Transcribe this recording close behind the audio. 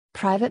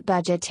private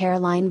budget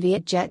airline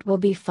VietJet will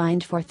be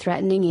fined for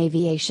threatening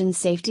aviation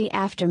safety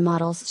after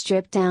models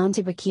stripped down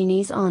to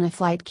bikinis on a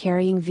flight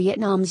carrying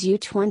Vietnam's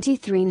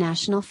U23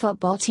 national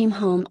football team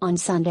home on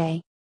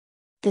Sunday.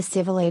 The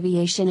Civil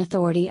Aviation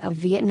Authority of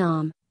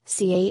Vietnam,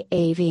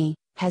 CAAV,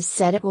 has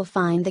said it will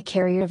fine the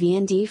carrier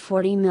VND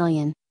 $40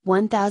 million,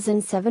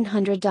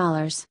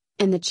 $1,700,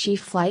 and the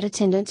chief flight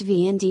attendant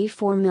VND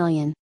 $4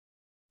 million.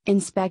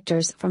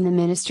 Inspectors from the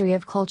Ministry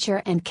of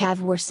Culture and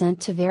CAAV were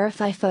sent to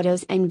verify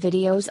photos and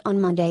videos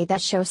on Monday that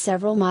show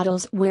several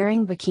models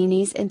wearing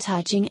bikinis and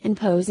touching and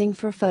posing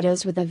for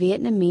photos with the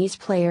Vietnamese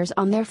players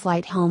on their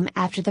flight home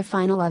after the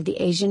final of the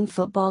Asian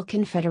Football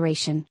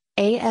Confederation,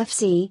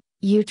 AFC,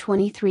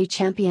 U23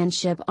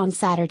 Championship on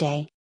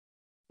Saturday.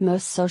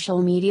 Most social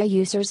media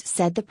users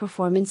said the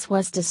performance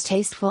was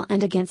distasteful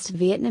and against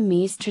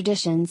Vietnamese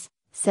traditions,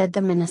 said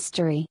the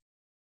ministry.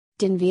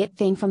 Dinh Viet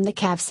Thang from the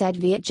CAAV said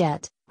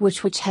VietJet,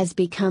 which has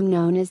become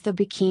known as the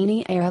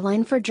bikini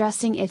airline for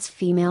dressing its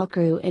female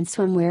crew in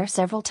swimwear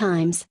several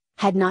times,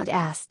 had not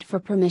asked for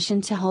permission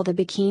to hold a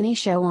bikini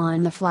show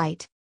on the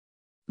flight.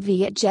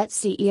 VietJet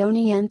CEO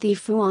Nguyen Thi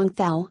Phuong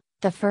Thao,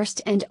 the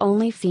first and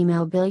only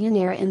female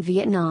billionaire in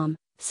Vietnam,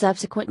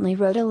 subsequently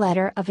wrote a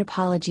letter of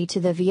apology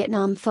to the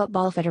Vietnam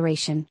Football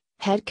Federation,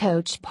 head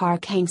coach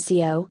Park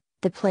Hang-seo,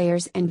 the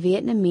players and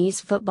Vietnamese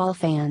football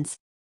fans.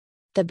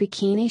 The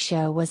bikini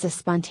show was a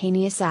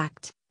spontaneous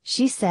act,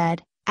 she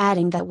said,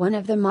 adding that one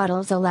of the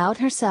models allowed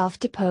herself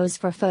to pose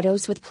for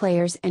photos with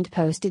players and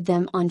posted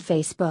them on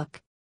Facebook.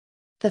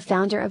 The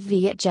founder of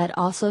VietJet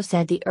also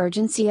said the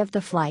urgency of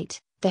the flight,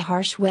 the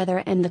harsh weather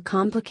and the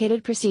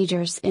complicated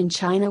procedures in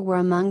China were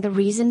among the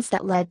reasons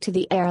that led to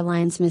the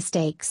airline's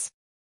mistakes.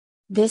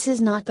 This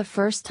is not the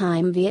first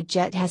time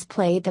VietJet has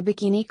played the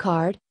bikini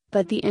card,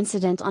 but the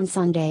incident on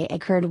Sunday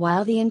occurred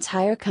while the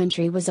entire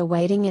country was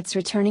awaiting its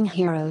returning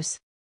heroes.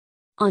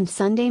 On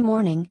Sunday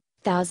morning,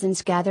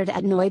 thousands gathered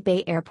at Noi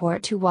Bay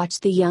Airport to watch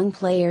the young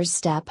players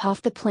step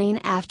off the plane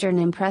after an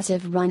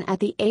impressive run at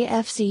the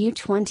AFC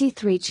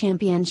U23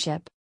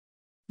 Championship.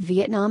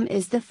 Vietnam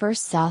is the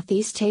first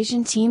Southeast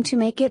Asian team to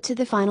make it to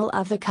the final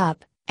of the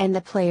Cup, and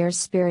the players'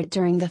 spirit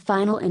during the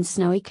final in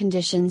snowy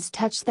conditions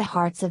touched the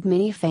hearts of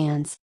many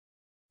fans.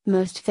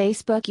 Most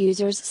Facebook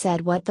users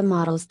said what the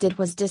models did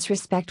was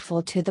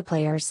disrespectful to the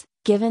players,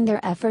 given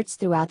their efforts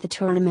throughout the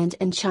tournament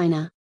in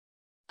China.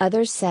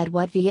 Others said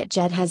what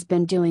VietJet has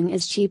been doing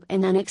is cheap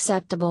and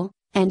unacceptable,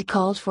 and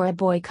called for a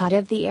boycott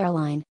of the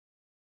airline.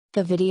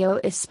 The video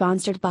is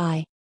sponsored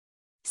by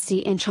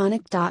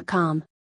CIntronic.com.